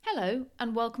Hello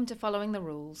and welcome to Following the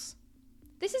Rules.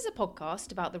 This is a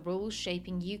podcast about the rules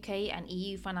shaping UK and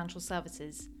EU financial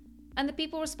services and the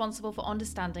people responsible for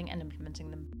understanding and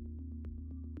implementing them.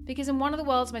 Because in one of the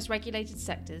world's most regulated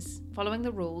sectors, following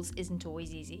the rules isn't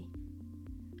always easy.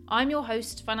 I'm your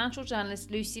host, financial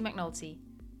journalist Lucy McNulty,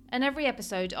 and every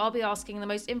episode I'll be asking the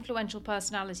most influential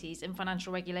personalities in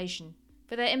financial regulation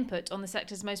for their input on the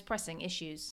sector's most pressing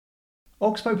issues.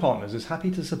 Oxbow Partners is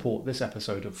happy to support this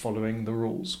episode of Following the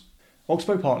Rules.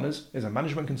 Oxbow Partners is a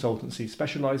management consultancy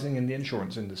specialising in the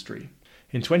insurance industry.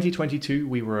 In 2022,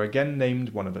 we were again named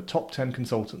one of the top 10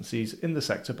 consultancies in the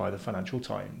sector by the Financial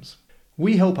Times.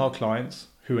 We help our clients,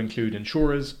 who include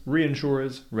insurers,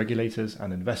 reinsurers, regulators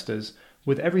and investors,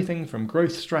 with everything from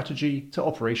growth strategy to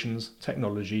operations,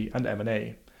 technology and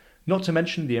M&A, not to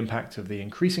mention the impact of the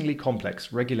increasingly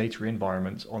complex regulatory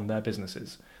environment on their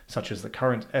businesses, such as the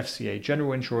current FCA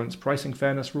General Insurance Pricing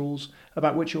Fairness Rules,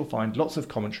 about which you'll find lots of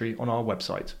commentary on our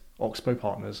website,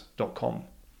 oxbowpartners.com.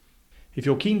 If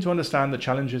you're keen to understand the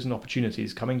challenges and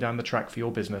opportunities coming down the track for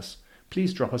your business,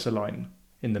 please drop us a line.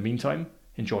 In the meantime,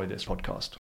 enjoy this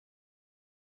podcast.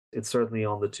 It's certainly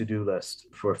on the to-do list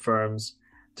for firms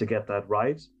to get that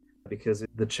right, because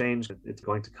the change it's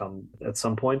going to come at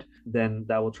some point, then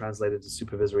that will translate into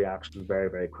supervisory action very,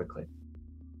 very quickly.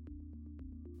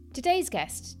 Today's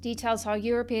guest details how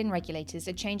European regulators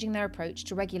are changing their approach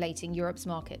to regulating Europe's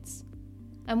markets,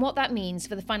 and what that means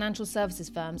for the financial services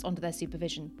firms under their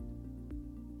supervision.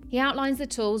 He outlines the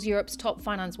tools Europe's top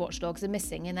finance watchdogs are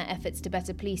missing in their efforts to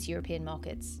better police European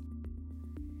markets,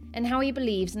 and how he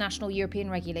believes national European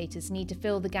regulators need to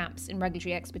fill the gaps in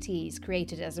regulatory expertise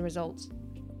created as a result.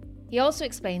 He also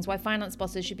explains why finance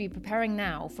bosses should be preparing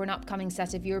now for an upcoming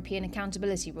set of European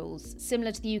accountability rules,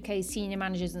 similar to the UK's senior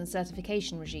managers and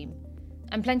certification regime,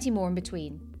 and plenty more in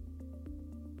between.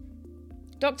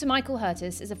 Dr Michael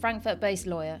Huertas is a Frankfurt-based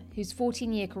lawyer whose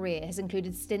 14-year career has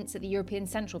included stints at the European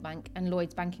Central Bank and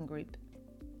Lloyds banking group.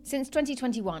 Since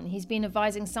 2021, he's been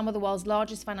advising some of the world's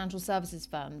largest financial services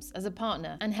firms as a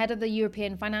partner and head of the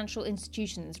European Financial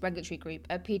Institutions Regulatory Group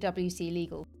at PwC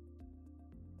Legal.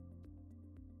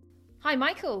 Hi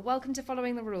Michael, welcome to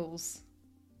Following the Rules.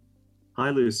 Hi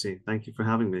Lucy, thank you for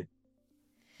having me.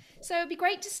 So it'd be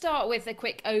great to start with a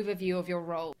quick overview of your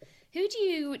role. Who do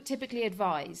you typically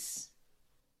advise?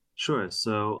 Sure,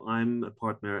 so I'm a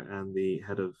partner and the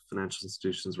head of Financial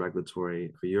Institutions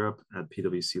Regulatory for Europe at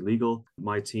PwC Legal.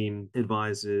 My team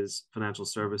advises financial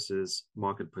services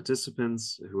market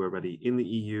participants who are already in the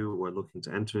EU or looking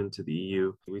to enter into the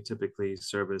EU. We typically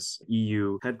service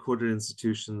EU headquartered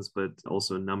institutions, but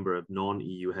also a number of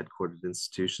non-EU headquartered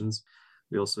institutions.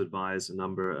 We also advise a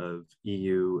number of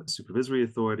EU supervisory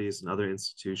authorities and other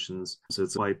institutions. So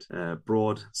it's quite a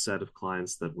broad set of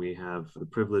clients that we have the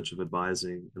privilege of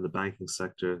advising in the banking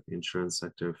sector, the insurance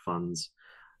sector, funds,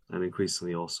 and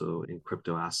increasingly also in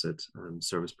crypto asset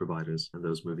service providers and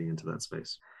those moving into that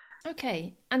space.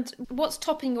 Okay, and what's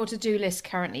topping your to-do list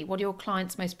currently? What are your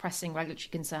clients' most pressing regulatory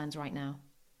concerns right now?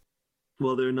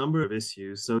 Well, there are a number of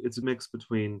issues. So it's a mix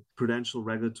between prudential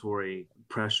regulatory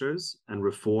pressures and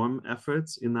reform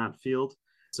efforts in that field.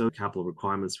 So capital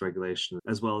requirements regulation,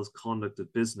 as well as conduct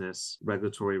of business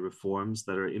regulatory reforms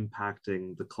that are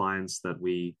impacting the clients that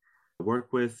we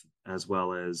work with, as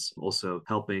well as also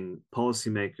helping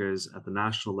policymakers at the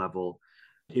national level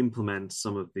implement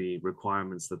some of the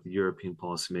requirements that the European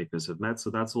policymakers have met. So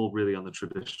that's all really on the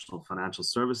traditional financial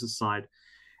services side.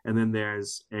 And then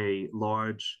there's a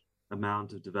large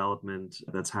amount of development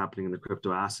that's happening in the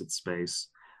crypto asset space,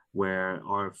 where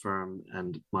our firm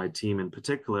and my team in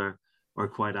particular are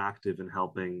quite active in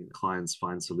helping clients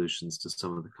find solutions to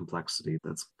some of the complexity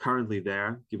that's currently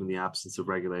there, given the absence of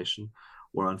regulation,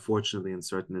 or unfortunately in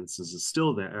certain instances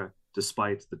still there,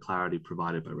 despite the clarity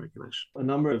provided by regulation. A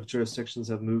number of jurisdictions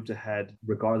have moved ahead,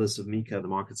 regardless of MiCA, the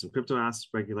markets and crypto assets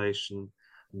regulation,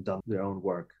 and done their own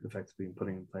work, effectively in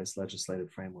putting in place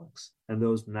legislative frameworks. And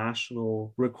those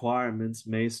national requirements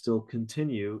may still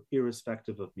continue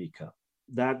irrespective of MiCA.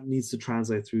 That needs to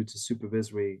translate through to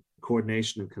supervisory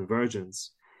coordination and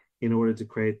convergence in order to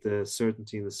create the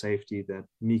certainty and the safety that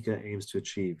MiCA aims to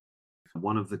achieve.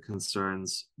 One of the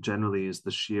concerns generally is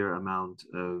the sheer amount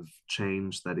of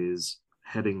change that is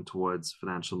heading towards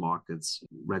financial markets,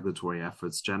 regulatory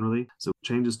efforts generally. So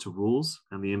changes to rules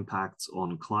and the impacts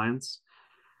on clients,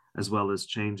 as well as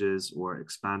changes or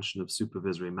expansion of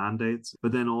supervisory mandates.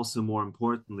 But then also more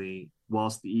importantly,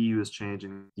 whilst the EU is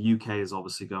changing, the UK is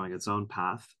obviously going its own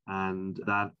path. And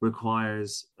that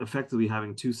requires effectively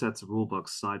having two sets of rule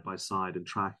books side by side and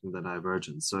tracking the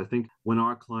divergence. So I think when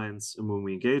our clients and when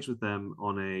we engage with them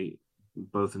on a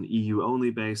both an EU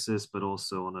only basis, but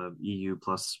also on a EU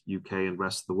plus UK and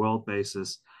rest of the world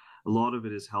basis. A lot of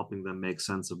it is helping them make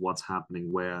sense of what's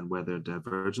happening where and where there are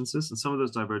divergences. And some of those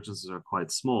divergences are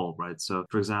quite small, right? So,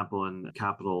 for example, in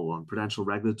capital and prudential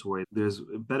regulatory, there's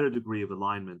a better degree of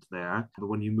alignment there. But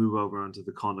when you move over onto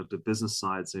the conduct of business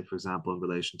side, say, for example, in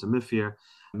relation to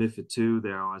MiFID II,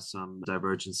 there are some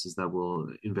divergences that will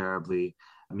invariably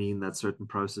mean that certain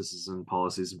processes and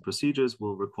policies and procedures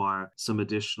will require some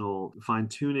additional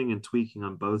fine-tuning and tweaking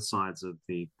on both sides of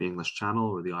the English Channel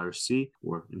or the Irish Sea,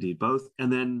 or indeed both. And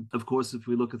then, of course, if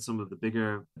we look at some of the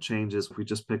bigger changes, if we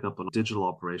just pick up on digital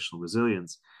operational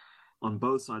resilience, on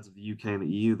both sides of the UK and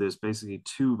the EU, there's basically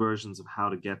two versions of how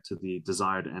to get to the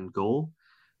desired end goal,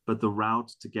 but the route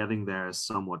to getting there is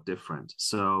somewhat different.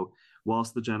 So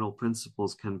whilst the general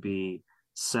principles can be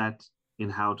set in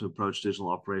how to approach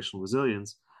digital operational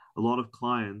resilience, a lot of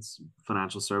clients,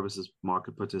 financial services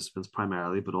market participants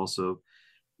primarily, but also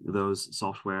those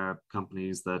software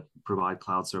companies that provide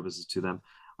cloud services to them,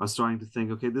 are starting to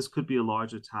think, okay, this could be a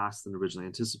larger task than originally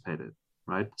anticipated,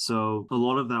 right? So a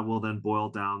lot of that will then boil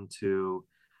down to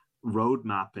road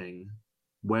mapping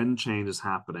when change is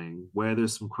happening, where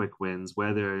there's some quick wins,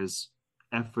 where there's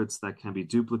efforts that can be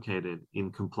duplicated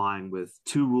in complying with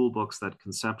two rule books that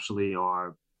conceptually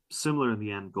are similar in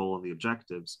the end goal and the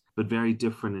objectives, but very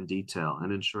different in detail,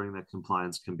 and ensuring that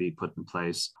compliance can be put in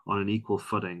place on an equal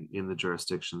footing in the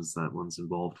jurisdictions that one's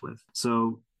involved with.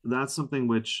 So that's something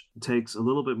which takes a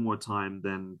little bit more time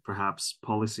than perhaps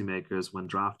policymakers, when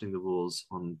drafting the rules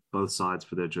on both sides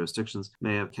for their jurisdictions,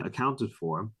 may have accounted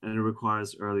for. And it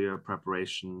requires earlier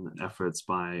preparation efforts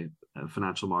by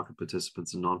financial market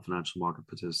participants and non-financial market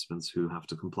participants who have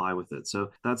to comply with it.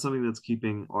 So that's something that's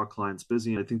keeping our clients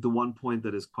busy. And I think the one point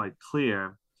that is quite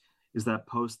clear is that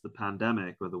post the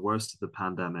pandemic, or the worst of the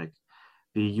pandemic,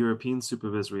 the European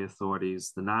supervisory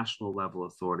authorities, the national level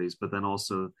authorities, but then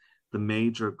also the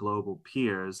major global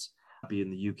peers, be it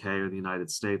in the UK or the United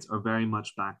States, are very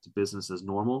much back to business as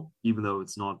normal, even though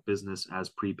it's not business as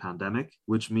pre-pandemic,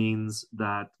 which means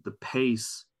that the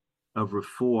pace of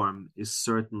reform is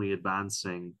certainly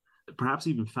advancing, perhaps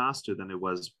even faster than it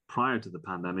was prior to the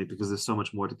pandemic, because there's so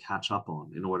much more to catch up on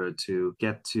in order to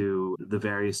get to the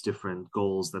various different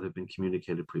goals that have been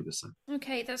communicated previously.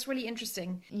 Okay, that's really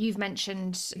interesting. You've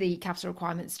mentioned the Capital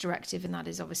Requirements Directive, and that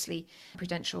is obviously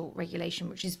prudential regulation,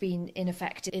 which has been in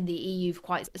effect in the EU for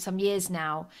quite some years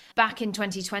now. Back in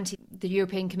 2020, the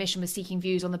European Commission was seeking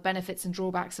views on the benefits and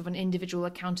drawbacks of an individual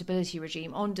accountability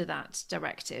regime under that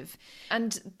directive.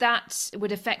 And that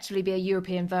would effectively be a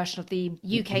European version of the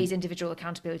UK's individual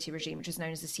accountability regime, which is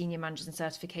known as the Senior Managers and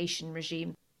Certification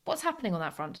regime. What's happening on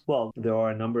that front? Well, there are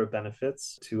a number of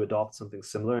benefits to adopt something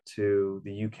similar to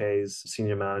the UK's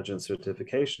Senior Manager and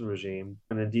Certification regime.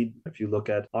 And indeed, if you look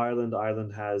at Ireland,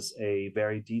 Ireland has a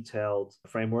very detailed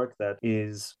framework that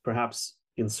is perhaps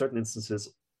in certain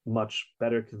instances much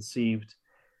better conceived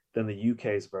than the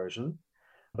UK's version.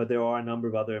 But there are a number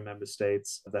of other member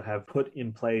states that have put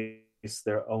in place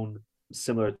their own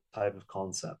similar type of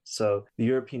concept. So the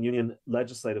European Union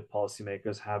legislative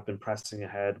policymakers have been pressing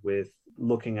ahead with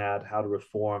looking at how to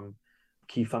reform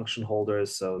key function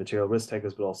holders, so material risk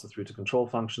takers, but also through to control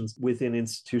functions within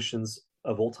institutions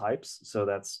of all types. So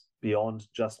that's beyond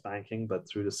just banking, but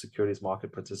through to securities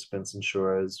market participants,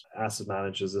 insurers, asset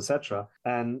managers, etc.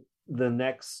 And the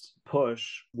next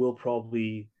push will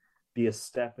probably be a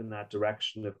step in that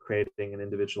direction of creating an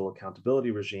individual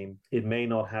accountability regime. It may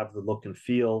not have the look and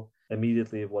feel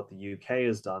immediately of what the UK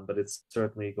has done, but it's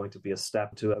certainly going to be a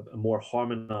step to a more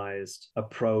harmonized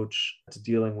approach to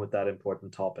dealing with that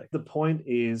important topic. The point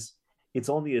is, it's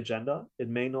on the agenda. It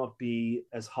may not be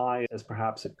as high as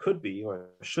perhaps it could be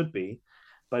or should be,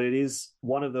 but it is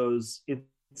one of those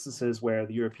instances where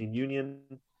the European Union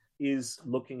is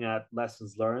looking at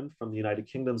lessons learned from the United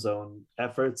Kingdom's own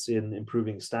efforts in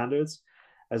improving standards,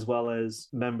 as well as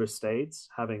member states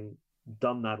having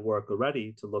done that work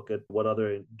already to look at what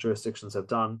other jurisdictions have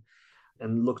done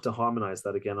and look to harmonize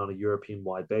that again on a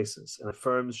European-wide basis. And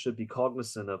firms should be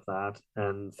cognizant of that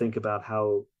and think about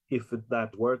how, if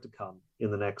that were to come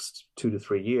in the next 2 to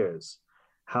 3 years,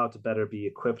 how to better be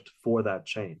equipped for that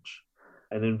change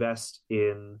and invest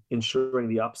in ensuring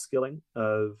the upskilling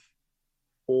of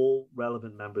all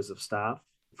relevant members of staff,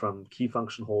 from key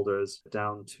function holders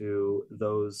down to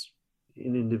those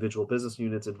in individual business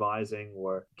units advising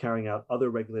or carrying out other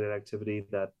regulated activity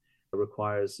that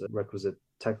requires requisite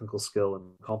technical skill and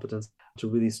competence, to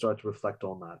really start to reflect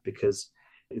on that, because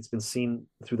it's been seen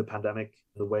through the pandemic,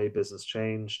 the way business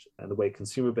changed and the way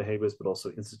consumer behaviors, but also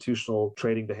institutional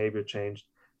trading behavior changed,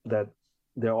 that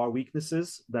there are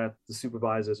weaknesses that the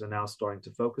supervisors are now starting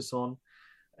to focus on.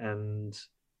 And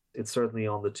it's certainly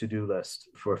on the to-do list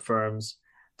for firms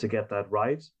to get that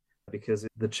right, because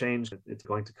the change, it's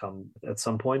going to come at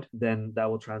some point, then that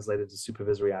will translate into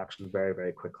supervisory action very,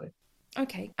 very quickly.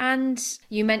 Okay. And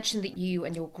you mentioned that you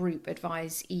and your group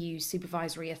advise EU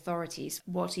supervisory authorities.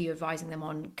 What are you advising them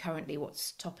on currently?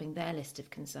 What's topping their list of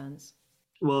concerns?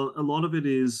 Well, a lot of it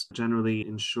is generally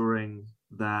ensuring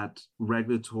that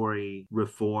regulatory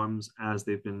reforms, as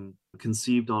they've been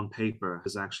conceived on paper,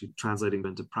 is actually translating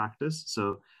into practice.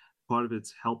 So part of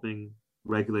it's helping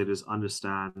regulators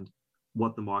understand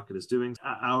what the market is doing.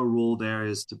 Our role there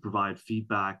is to provide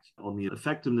feedback on the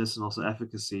effectiveness and also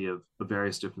efficacy of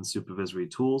various different supervisory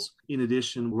tools. In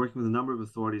addition, working with a number of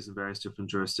authorities in various different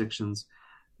jurisdictions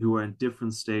who are in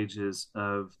different stages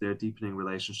of their deepening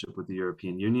relationship with the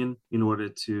European Union in order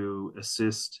to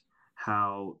assist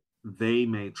how they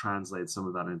may translate some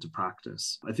of that into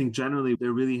practice. I think generally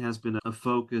there really has been a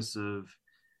focus of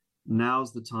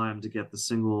now's the time to get the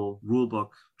single rulebook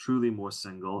truly more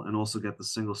single, and also get the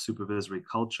single supervisory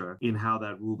culture in how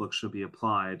that rulebook should be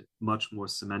applied much more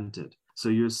cemented. So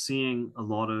you're seeing a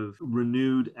lot of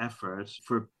renewed effort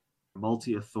for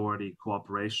multi-authority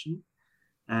cooperation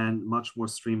and much more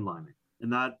streamlining.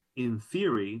 And that, in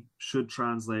theory, should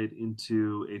translate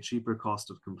into a cheaper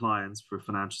cost of compliance for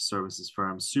financial services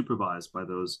firms supervised by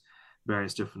those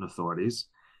various different authorities.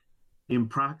 In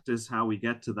practice, how we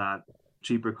get to that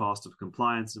cheaper cost of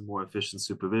compliance and more efficient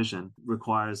supervision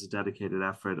requires a dedicated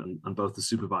effort on both the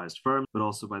supervised firm, but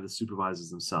also by the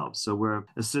supervisors themselves. So we're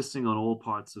assisting on all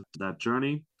parts of that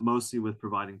journey, mostly with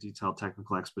providing detailed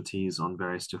technical expertise on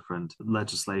various different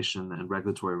legislation and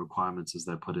regulatory requirements as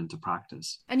they're put into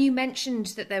practice. And you mentioned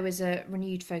that there was a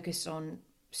renewed focus on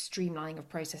streamlining of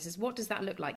processes. What does that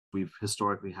look like? We've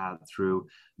historically had, through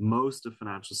most of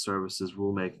financial services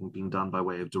rulemaking, being done by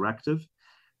way of directive.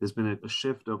 There's been a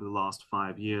shift over the last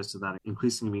 5 years to that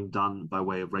increasingly being done by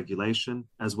way of regulation,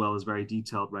 as well as very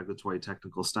detailed regulatory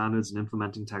technical standards and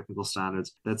implementing technical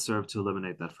standards that serve to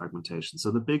eliminate that fragmentation.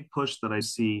 So the big push that I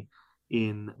see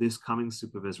in this coming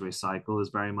supervisory cycle is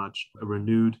very much a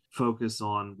renewed focus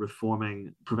on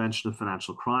reforming prevention of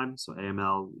financial crime, so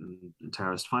AML and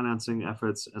terrorist financing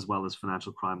efforts, as well as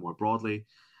financial crime more broadly.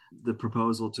 The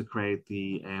proposal to create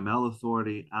the AML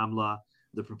authority, AMLA,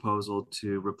 the proposal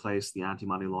to replace the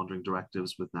anti-money laundering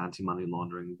directives with an anti-money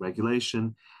laundering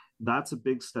regulation. That's a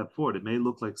big step forward. It may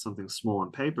look like something small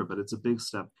on paper, but it's a big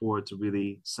step forward to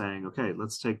really saying, okay,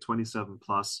 let's take 27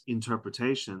 plus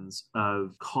interpretations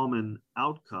of common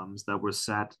outcomes that were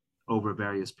set over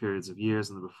various periods of years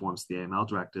in the reforms to the AML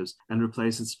directives and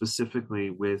replace it specifically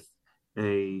with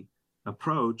a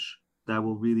approach that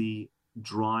will really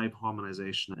drive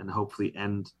harmonization and hopefully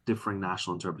end differing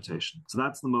national interpretation. So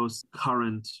that's the most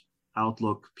current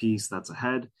outlook piece that's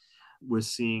ahead. We're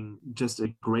seeing just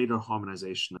a greater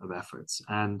harmonization of efforts.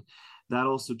 And that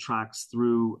also tracks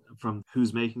through from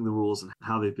who's making the rules and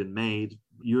how they've been made,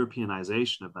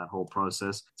 Europeanization of that whole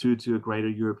process, through to a greater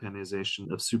Europeanization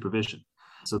of supervision.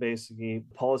 So basically,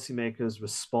 policymakers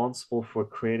responsible for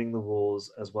creating the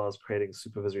rules as well as creating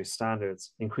supervisory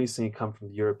standards increasingly come from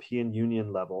the European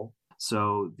Union level.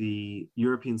 So the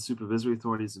European supervisory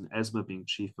authorities, and ESMA being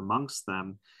chief amongst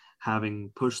them, having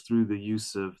pushed through the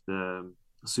use of the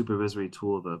supervisory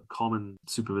tool of a common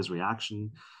supervisory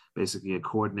action, basically a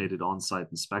coordinated on-site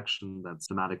inspection, that's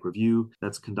thematic review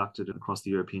that's conducted across the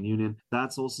European Union.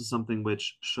 That's also something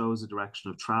which shows a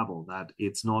direction of travel, that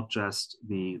it's not just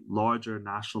the larger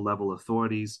national level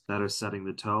authorities that are setting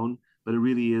the tone, but it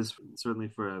really is, certainly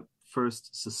for a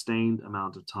first sustained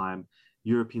amount of time,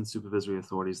 European supervisory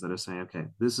authorities that are saying, okay,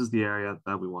 this is the area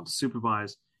that we want to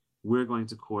supervise. We're going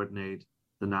to coordinate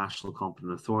the national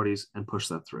competent authorities and push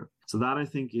that through. So that, I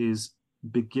think, is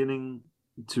beginning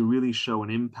to really show an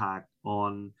impact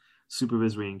on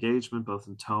supervisory engagement, both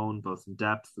in tone, both in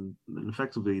depth, and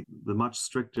effectively the much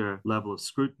stricter level of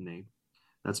scrutiny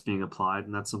that's being applied.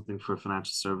 And that's something for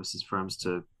financial services firms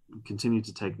to continue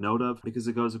to take note of, because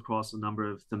it goes across a number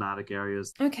of thematic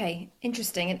areas. Okay,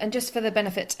 interesting. And just for the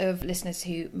benefit of listeners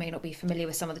who may not be familiar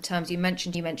with some of the terms you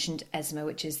mentioned ESMA,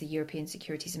 which is the European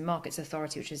Securities and Markets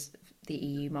Authority, which is the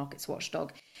EU markets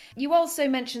watchdog. You also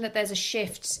mentioned that there's a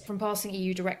shift from passing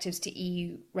EU directives to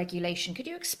EU regulation. Could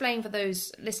you explain for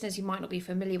those listeners who might not be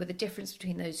familiar with the difference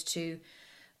between those two,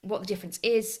 what the difference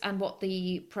is and what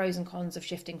the pros and cons of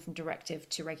shifting from directive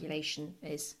to regulation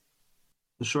is?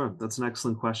 Sure, that's an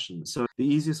excellent question. So the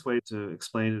easiest way to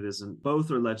explain it is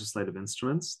both are legislative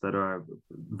instruments that are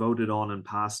voted on and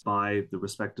passed by the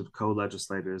respective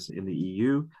co-legislators in the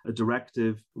EU. A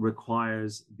directive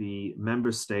requires the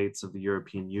member states of the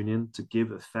European Union to give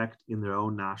effect in their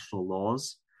own national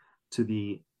laws to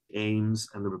the aims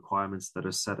and the requirements that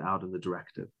are set out in the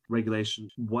directive. Regulation,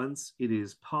 once it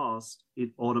is passed,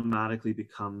 it automatically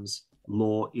becomes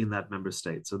law in that member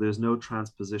state. So there's no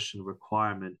transposition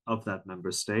requirement of that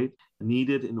member state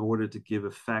needed in order to give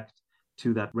effect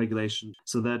to that regulation.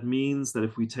 So that means that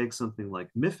if we take something like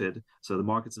MiFID, so the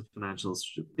Markets and Financial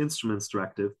Instruments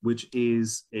Directive, which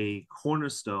is a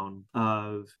cornerstone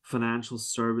of financial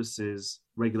services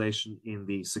regulation in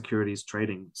the securities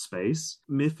trading space,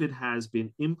 MiFID has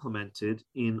been implemented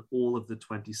in all of the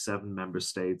 27 member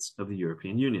states of the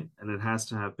European Union, and it has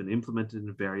to have been implemented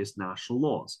in various national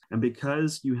laws. And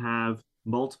because you have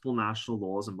multiple national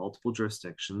laws and multiple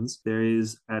jurisdictions, there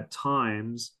is at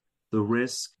times the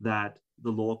risk that the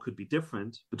law could be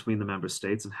different between the member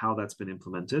states and how that's been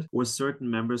implemented, or certain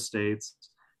member states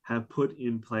have put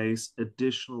in place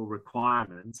additional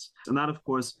requirements. And that, of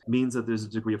course, means that there's a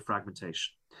degree of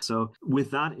fragmentation. So with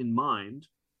that in mind,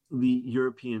 the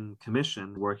European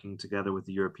Commission, working together with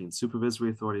the European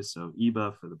supervisory authorities, so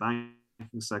EBA for the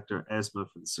banking sector, ESMA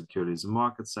for the securities and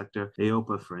markets sector,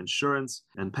 EIOPA for insurance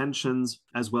and pensions,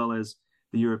 as well as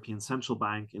the European Central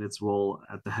Bank in its role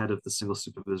at the head of the single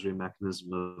supervisory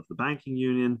mechanism of the banking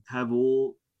union, have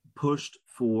all pushed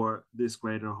for this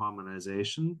greater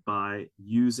harmonization by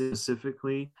using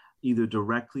specifically either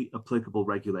directly applicable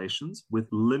regulations with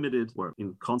limited, or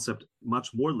in concept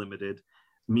much more limited,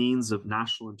 means of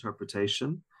national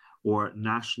interpretation or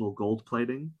national gold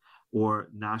plating or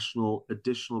national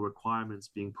additional requirements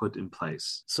being put in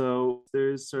place. So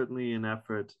there's certainly an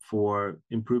effort for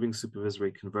improving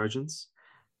supervisory convergence,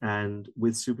 and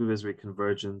with supervisory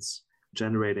convergence,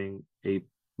 generating a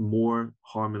more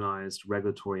harmonized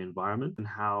regulatory environment and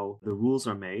how the rules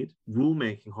are made.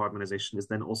 Rulemaking harmonization is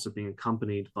then also being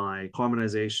accompanied by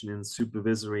harmonization in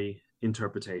supervisory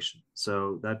interpretation.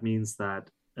 So that means that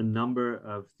a number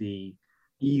of the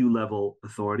EU level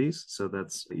authorities, so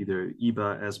that's either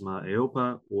EBA, ESMA,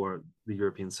 EIOPA, or the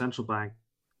European Central Bank,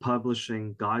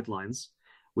 publishing guidelines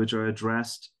which are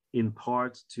addressed in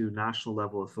part to national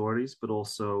level authorities, but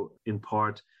also in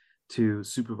part to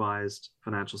supervised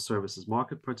financial services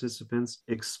market participants,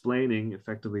 explaining,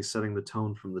 effectively setting the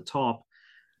tone from the top,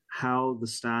 how the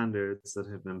standards that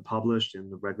have been published in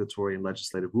the regulatory and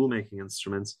legislative rulemaking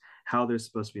instruments, how they're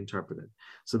supposed to be interpreted.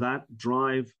 So that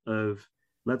drive of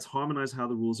let's harmonize how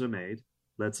the rules are made,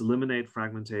 let's eliminate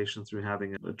fragmentation through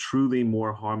having a truly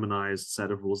more harmonized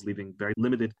set of rules, leaving very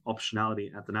limited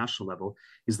optionality at the national level,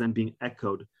 is then being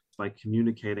echoed by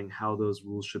communicating how those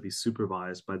rules should be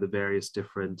supervised by the various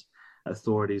different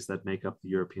authorities that make up the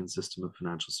European system of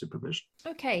financial supervision.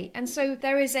 Okay, and so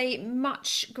there is a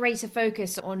much greater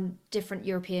focus on different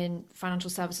European financial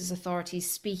services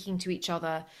authorities speaking to each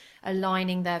other,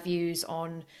 aligning their views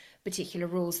on particular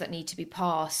rules that need to be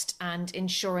passed, and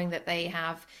ensuring that they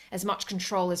have as much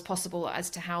control as possible as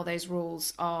to how those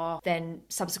rules are then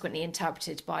subsequently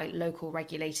interpreted by local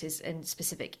regulators in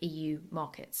specific EU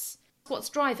markets. What's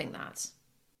driving that?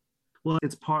 Well,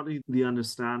 it's partly the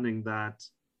understanding that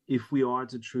if we are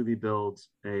to truly build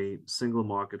a single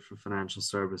market for financial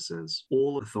services,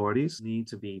 all authorities need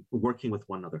to be working with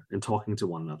one another and talking to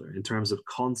one another in terms of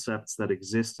concepts that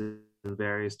exist in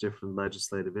various different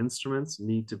legislative instruments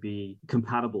need to be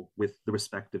compatible with the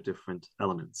respective different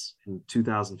elements. In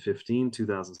 2015,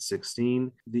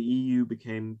 2016, the EU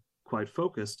became quite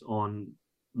focused on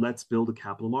let's build a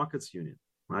capital markets union.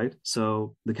 Right?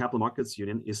 So the Capital Markets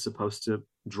Union is supposed to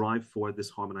drive forward this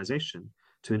harmonization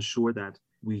to ensure that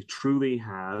we truly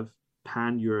have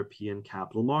pan-European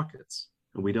capital markets,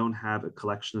 and we don't have a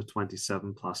collection of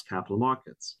 27 plus capital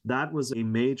markets. That was a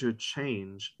major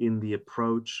change in the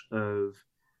approach of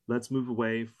let's move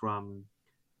away from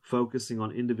focusing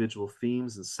on individual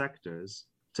themes and sectors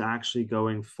to actually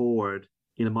going forward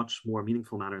in a much more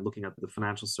meaningful manner and looking at the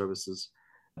financial services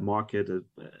market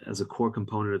as a core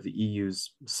component of the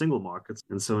EU's single markets.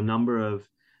 And so a number of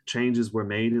changes were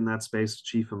made in that space,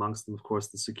 chief amongst them, of course,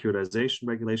 the securitization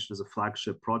regulation as a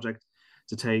flagship project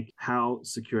to take how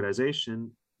securitization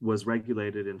was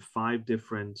regulated in 5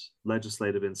 different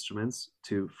legislative instruments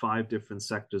to 5 different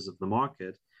sectors of the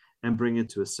market and bring it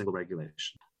to a single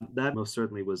regulation. That most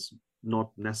certainly was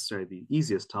not necessarily the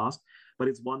easiest task, but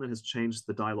it's one that has changed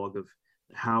the dialogue of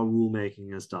how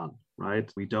rulemaking is done,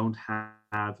 right? We don't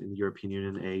have in the European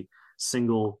Union a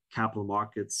single capital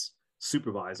markets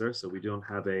supervisor. So we don't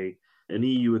have an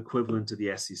EU equivalent to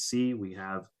the SEC. We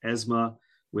have ESMA,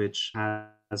 which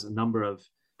has a number of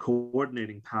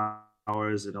coordinating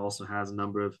powers. It also has a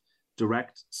number of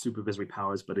direct supervisory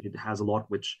powers, but it has a lot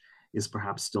which is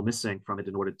perhaps still missing from it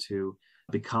in order to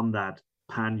become that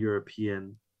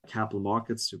pan-European capital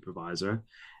markets supervisor.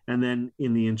 And then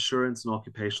in the insurance and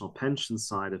occupational pension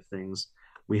side of things,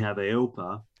 We have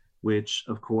EIOPA, which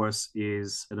of course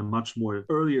is at a much more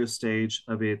earlier stage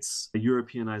of its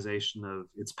Europeanization of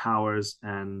its powers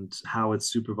and how it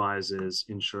supervises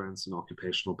insurance and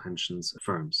occupational pensions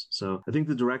firms. So I think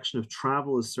the direction of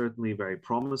travel is certainly very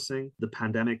promising. The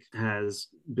pandemic has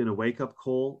been a wake-up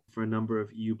call for a number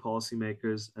of EU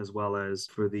policymakers, as well as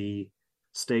for the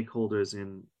stakeholders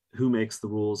in who makes the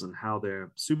rules and how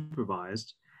they're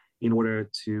supervised, in order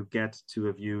to get to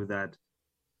a view that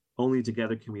only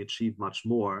together can we achieve much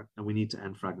more, and we need to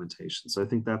end fragmentation. So I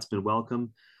think that's been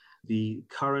welcome. The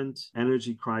current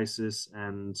energy crisis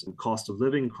and cost of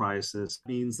living crisis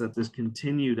means that this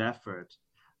continued effort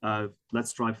of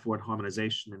let's drive forward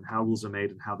harmonization and how rules are made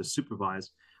and how they're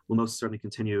supervised will most certainly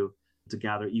continue to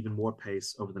gather even more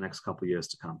pace over the next couple of years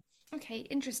to come. Okay,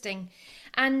 interesting.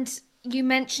 And you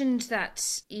mentioned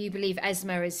that you believe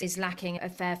ESMA is lacking a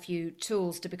fair few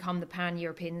tools to become the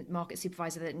pan-European market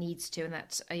supervisor that it needs to, and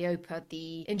that EIOPA,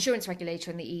 the insurance regulator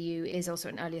in the EU, is also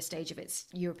at an earlier stage of its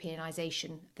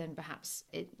Europeanization than perhaps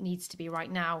it needs to be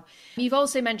right now. You've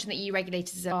also mentioned that EU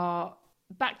regulators are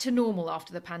back to normal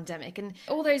after the pandemic. And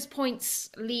all those points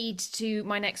lead to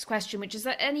my next question, which is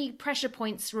that any pressure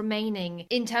points remaining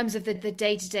in terms of the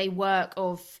day-to-day work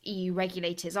of EU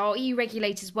regulators? Are EU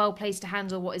regulators well placed to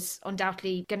handle what is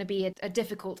undoubtedly going to be a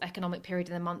difficult economic period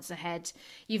in the months ahead?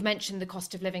 You've mentioned the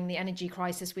cost of living, the energy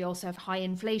crisis. We also have high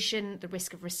inflation, the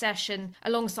risk of recession,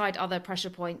 alongside other pressure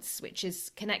points, which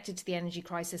is connected to the energy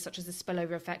crisis, such as the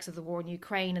spillover effects of the war in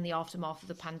Ukraine and the aftermath of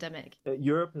the pandemic.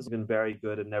 Europe has been very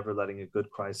good at never letting a good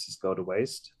crisis go to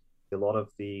waste. A lot of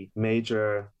the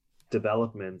major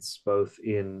developments, both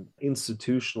in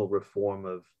institutional reform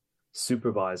of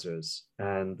supervisors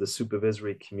and the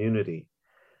supervisory community,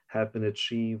 have been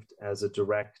achieved as a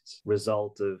direct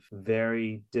result of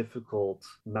very difficult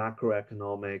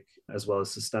macroeconomic as well as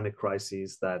systemic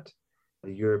crises that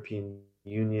the European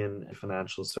Union and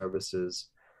financial services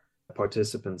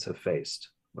participants have faced,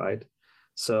 right?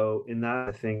 So in that,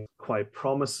 I think quite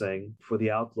promising for the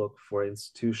outlook for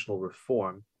institutional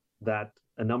reform that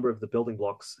a number of the building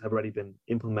blocks have already been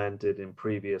implemented in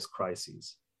previous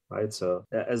crises, right? So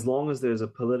as long as there's a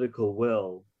political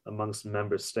will amongst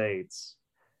member states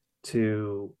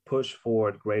to push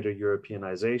forward greater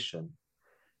Europeanization,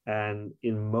 and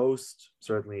in most,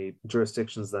 certainly,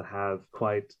 jurisdictions that have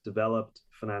quite developed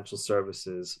financial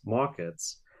services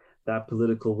markets, that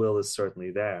political will is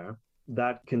certainly there.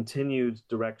 That continued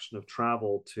direction of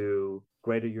travel to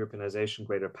greater Europeanization,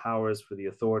 greater powers for the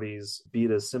authorities, be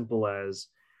it as simple as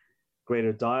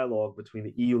greater dialogue between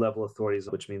the EU level authorities,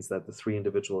 which means that the three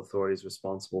individual authorities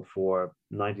responsible for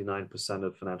 99%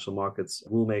 of financial markets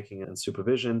rulemaking and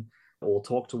supervision all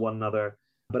talk to one another.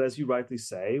 But as you rightly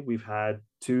say, we've had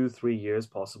 2-3 years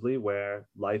possibly where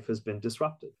life has been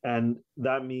disrupted. And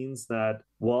that means that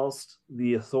whilst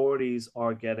the authorities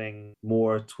are getting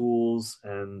more tools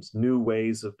and new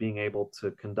ways of being able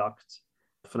to conduct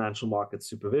financial market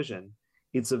supervision,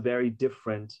 it's a very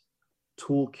different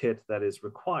toolkit that is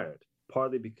required,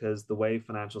 partly because the way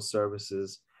financial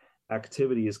services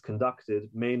activity is conducted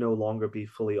may no longer be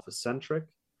fully office-centric.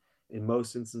 In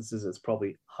most instances, it's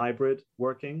probably hybrid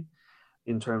working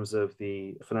in terms of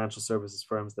the financial services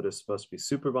firms that are supposed to be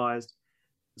supervised.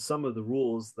 Some of the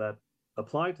rules that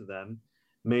apply to them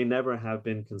may never have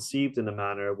been conceived in a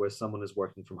manner where someone is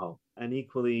working from home. And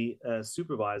equally,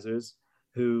 supervisors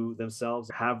who themselves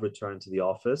have returned to the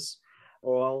office are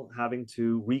all having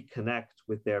to reconnect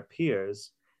with their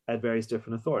peers at various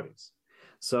different authorities.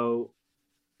 So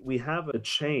we have a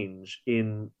change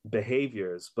in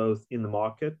behaviors, both in the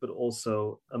market, but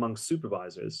also among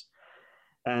supervisors.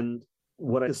 And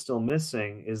what is still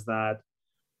missing is that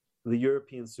the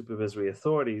European supervisory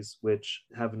authorities, which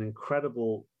have an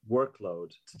incredible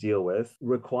workload to deal with,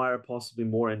 require possibly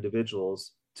more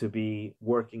individuals to be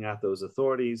working at those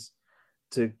authorities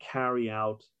to carry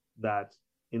out that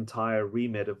entire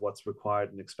remit of what's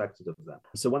required and expected of them.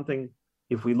 So one thing,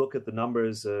 if we look at the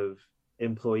numbers of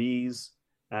employees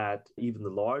at even the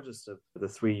largest of the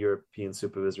three European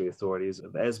supervisory authorities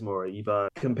of ESMA or EBA,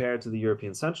 compared to the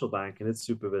European Central Bank and its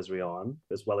supervisory arm,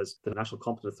 as well as the national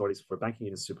competent authorities for banking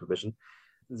union supervision,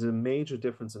 there's a major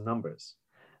difference in numbers.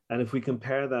 And if we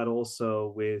compare that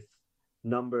also with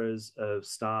numbers of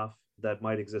staff that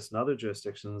might exist in other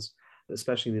jurisdictions,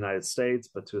 especially in the United States,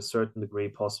 but to a certain degree,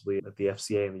 possibly at the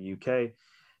FCA in the UK,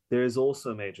 there is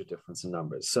also a major difference in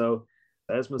numbers. So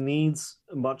ESMA needs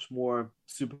much more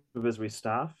supervisory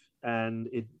staff, and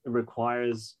it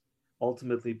requires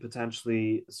ultimately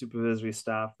potentially supervisory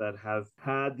staff that have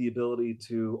had the ability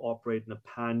to operate in a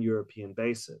pan-European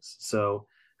basis. So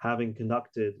having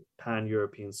conducted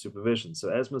pan-European supervision. So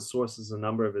ESMA sources a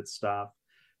number of its staff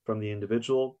from the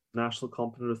individual national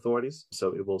competent authorities.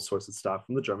 So it will source its staff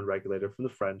from the German regulator, from the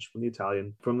French, from the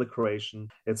Italian, from the Croatian,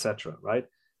 etc. Right?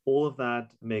 All of that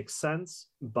makes sense,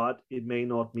 but it may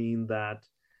not mean that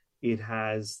it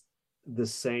has the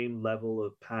same level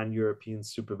of pan-European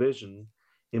supervision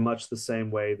in much the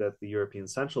same way that the European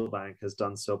Central Bank has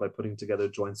done so by putting together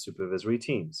joint supervisory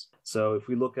teams. So if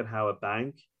we look at how a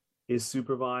bank is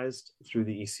supervised through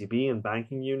the ECB and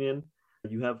banking union,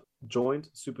 you have joint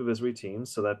supervisory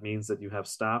teams. So that means that you have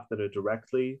staff that are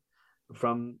directly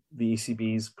from the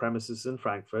ECB's premises in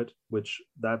Frankfurt, which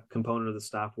that component of the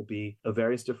staff will be of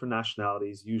various different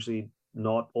nationalities, usually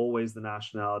not always the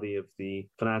nationality of the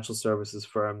financial services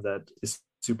firm that is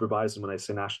supervised. And when I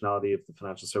say nationality of the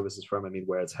financial services firm, I mean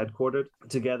where it's headquartered,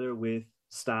 together with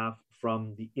staff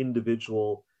from the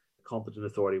individual competent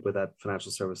authority where that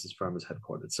financial services firm is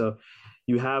headquartered. So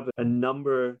you have a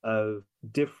number of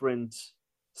different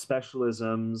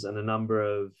specialisms and a number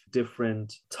of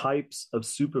different types of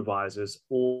supervisors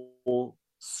all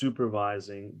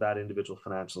supervising that individual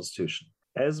financial institution.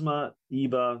 ESMA,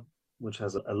 EBA, which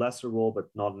has a lesser role but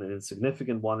not an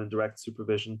insignificant one in direct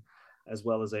supervision, as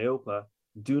well as AOPA,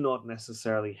 do not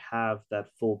necessarily have that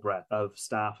full breadth of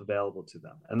staff available to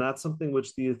them. And that's something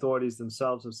which the authorities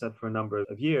themselves have said for a number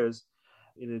of years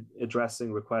in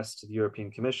addressing requests to the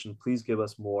European Commission, please give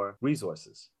us more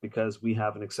resources because we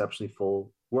have an exceptionally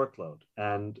full workload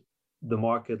and the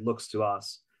market looks to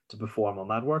us to perform on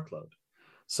that workload.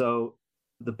 So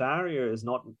the barrier is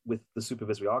not with the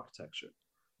supervisory architecture.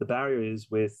 The barrier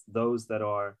is with those that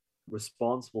are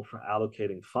responsible for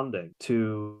allocating funding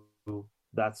to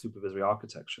that supervisory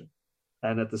architecture.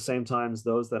 And at the same time,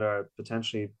 those that are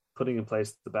potentially putting in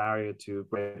place the barrier to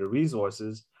greater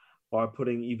resources are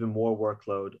putting even more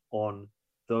workload on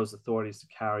those authorities to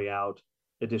carry out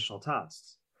additional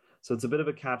tasks. So it's a bit of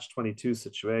a catch-22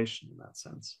 situation in that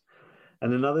sense.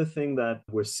 And another thing that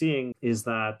we're seeing is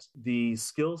that the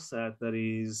skill set that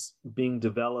is being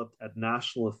developed at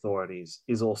national authorities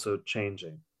is also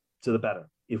changing to the better.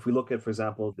 If we look at, for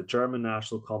example, the German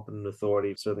National Competent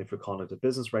Authority, certainly for conduct of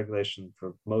business regulation,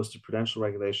 for most of prudential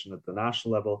regulation at the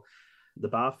national level, the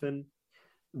BaFin,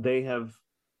 they have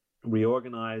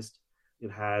reorganized.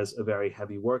 It has a very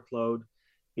heavy workload.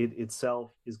 It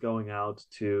itself is going out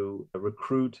to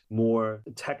recruit more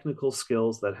technical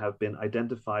skills that have been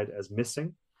identified as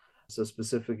missing. So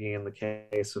specifically in the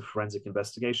case of forensic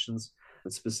investigations,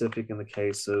 and specific in the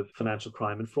case of financial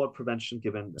crime and fraud prevention,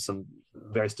 given some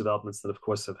various developments that, of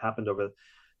course, have happened over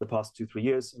the past 2-3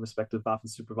 years in respect of BaFin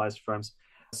supervised firms.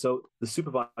 So the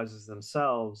supervisors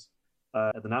themselves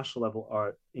at the national level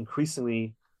are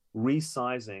increasingly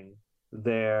resizing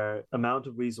their amount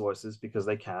of resources because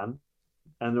they can,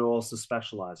 and they're also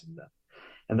specializing them.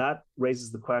 And that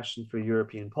raises the question for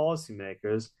European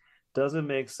policymakers, does it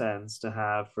make sense to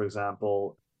have, for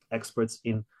example, experts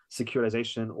in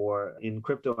securitization or in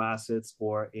crypto assets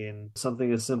or in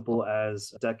something as simple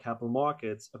as debt capital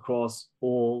markets across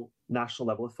all national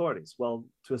level authorities? Well,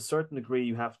 to a certain degree,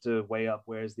 you have to weigh up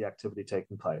where is the activity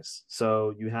taking place.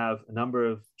 So you have a number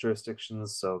of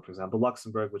jurisdictions. So, for example,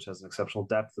 Luxembourg, which has an exceptional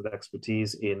depth of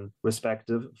expertise in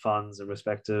respective funds and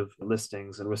respective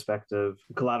listings and respective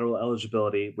collateral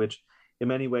eligibility, which in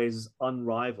many ways is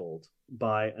unrivaled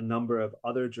by a number of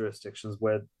other jurisdictions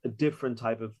where a different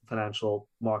type of financial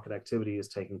market activity is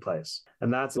taking place.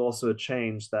 And that's also a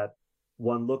change that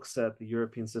one looks at the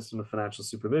European system of financial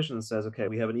supervision and says, okay,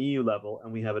 we have an EU level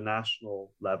and we have a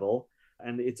national level.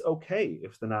 And it's okay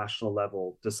if the national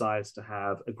level decides to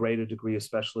have a greater degree of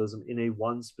specialism in a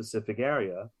one specific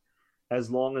area,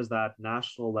 as long as that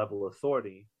national level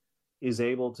authority is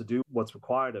able to do what's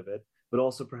required of it, but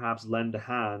also perhaps lend a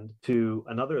hand to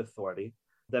another authority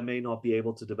that may not be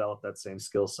able to develop that same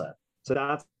skill set. So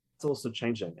that's also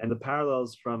changing. And the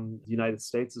parallels from the United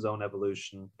States' own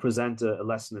evolution present a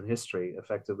lesson in history,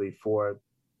 effectively, for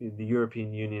the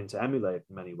European Union to emulate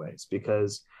in many ways,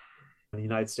 because in the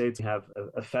United States, you have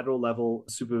a federal level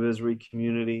supervisory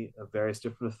community of various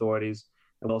different authorities,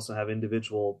 and we also have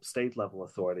individual state level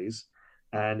authorities.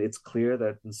 And it's clear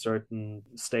that in certain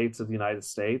states of the United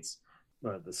States,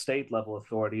 the state level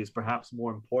authority is perhaps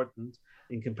more important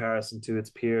in comparison to its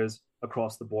peers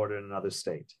across the border in another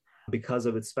state because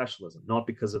of its specialism, not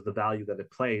because of the value that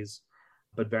it plays,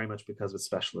 but very much because of its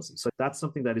specialism. So that's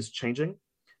something that is changing.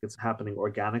 It's happening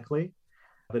organically,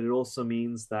 but it also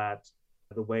means that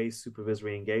the way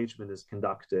supervisory engagement is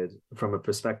conducted from a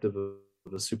perspective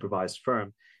of a supervised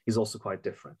firm is also quite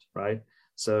different, right?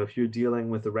 So if you're dealing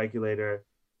with a regulator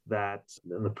that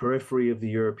in the periphery of the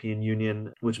European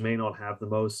Union, which may not have the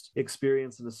most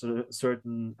experience in a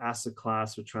certain asset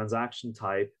class or transaction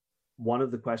type, one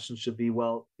of the questions should be,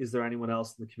 well, is there anyone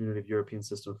else in the community of European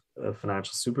system of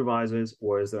financial supervisors,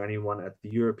 or is there anyone at the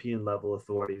European level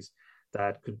authorities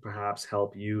that could perhaps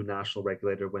help you, national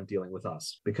regulator, when dealing with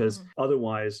us? Because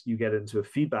otherwise you get into a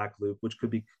feedback loop, which could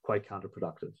be quite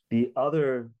counterproductive. The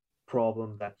other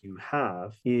problem that you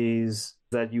have is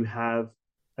that you have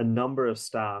a number of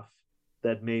staff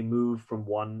that may move from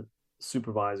one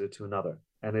supervisor to another.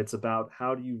 And it's about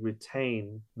how do you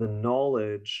retain the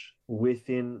knowledge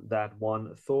within that one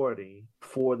authority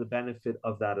for the benefit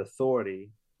of that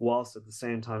authority, whilst at the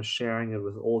same time sharing it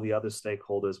with all the other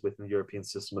stakeholders within the European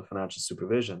system of financial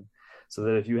supervision. So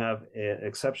that if you have an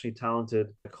exceptionally talented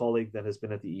colleague that has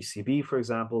been at the ECB, for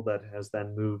example, that has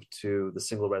then moved to the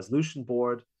Single Resolution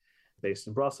Board based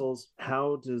in Brussels,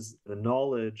 how does the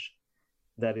knowledge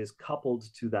that is coupled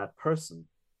to that person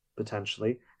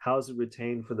potentially, how is it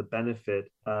retained for the benefit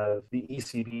of the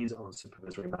ECB's own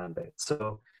supervisory mandate,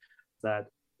 so that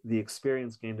the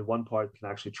experience gained in one part can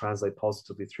actually translate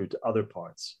positively through to other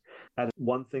parts? And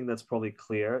one thing that's probably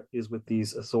clear is with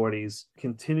these authorities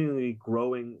continually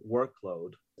growing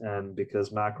workload, and because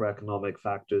macroeconomic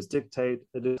factors dictate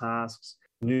the tasks,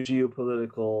 new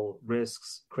geopolitical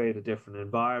risks create a different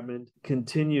environment,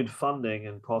 continued funding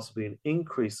and possibly an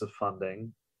increase of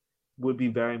funding would be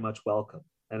very much welcome.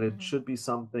 And it should be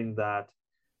something that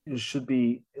should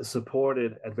be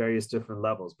supported at various different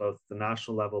levels, both the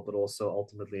national level, but also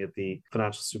ultimately at the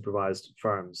financial supervised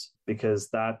firms, because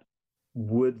that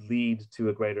would lead to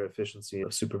a greater efficiency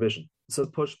of supervision. So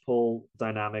push-pull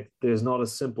dynamic, there's not a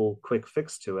simple quick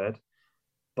fix to it,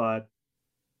 but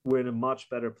we're in a much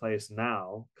better place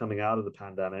now coming out of the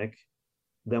pandemic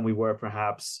than we were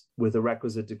perhaps with a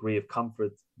requisite degree of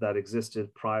comfort that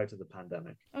existed prior to the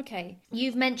pandemic. Okay.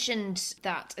 You've mentioned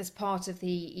that as part of the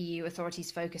EU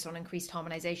authorities' focus on increased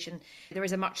harmonisation, there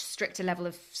is a much stricter level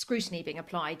of scrutiny being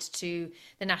applied to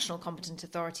the national competent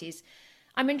authorities.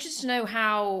 I'm interested to know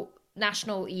how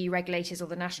national EU regulators, or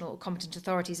the national competent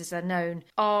authorities as they're known,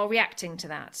 are reacting to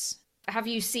that. Have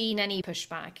you seen any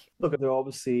pushback? Look, there are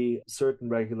obviously certain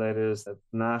regulators at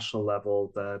the national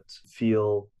level that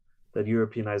feel that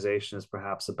Europeanization is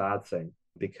perhaps a bad thing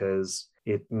because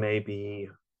it may be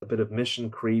a bit of mission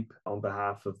creep on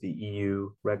behalf of the EU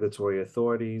regulatory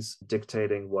authorities,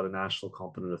 dictating what a national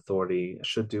competent authority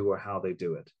should do or how they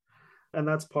do it. And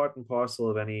that's part and parcel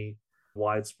of any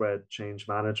widespread change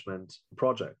management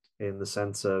project, in the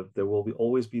sense of there will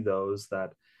always be those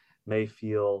that may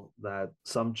feel that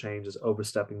some change is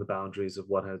overstepping the boundaries of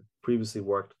what had previously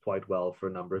worked quite well for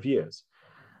a number of years.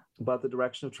 But the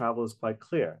direction of travel is quite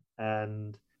clear.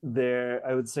 And there,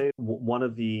 I would say one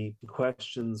of the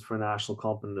questions for national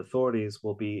competent authorities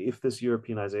will be, if this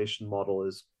Europeanization model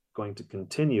is going to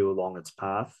continue along its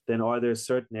path, then are there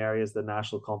certain areas that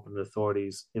national competent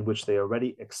authorities in which they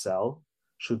already excel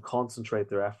should concentrate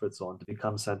their efforts on to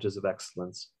become centers of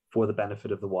excellence for the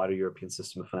benefit of the wider European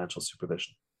system of financial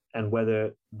supervision, and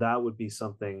whether that would be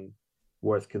something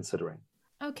worth considering.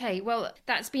 Okay, well,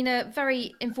 that's been a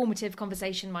very informative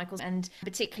conversation, Michael, and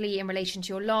particularly in relation to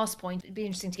your last point, it'd be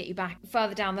interesting to get you back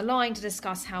further down the line to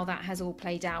discuss how that has all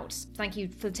played out. Thank you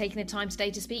for taking the time today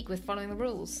to speak with Following the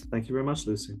Rules. Thank you very much,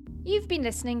 Lucy. You've been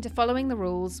listening to Following the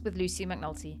Rules with Lucy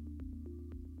McNulty.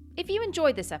 If you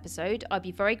enjoyed this episode, I'd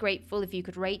be very grateful if you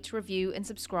could rate, review and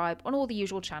subscribe on all the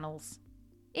usual channels.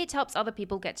 It helps other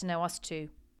people get to know us too.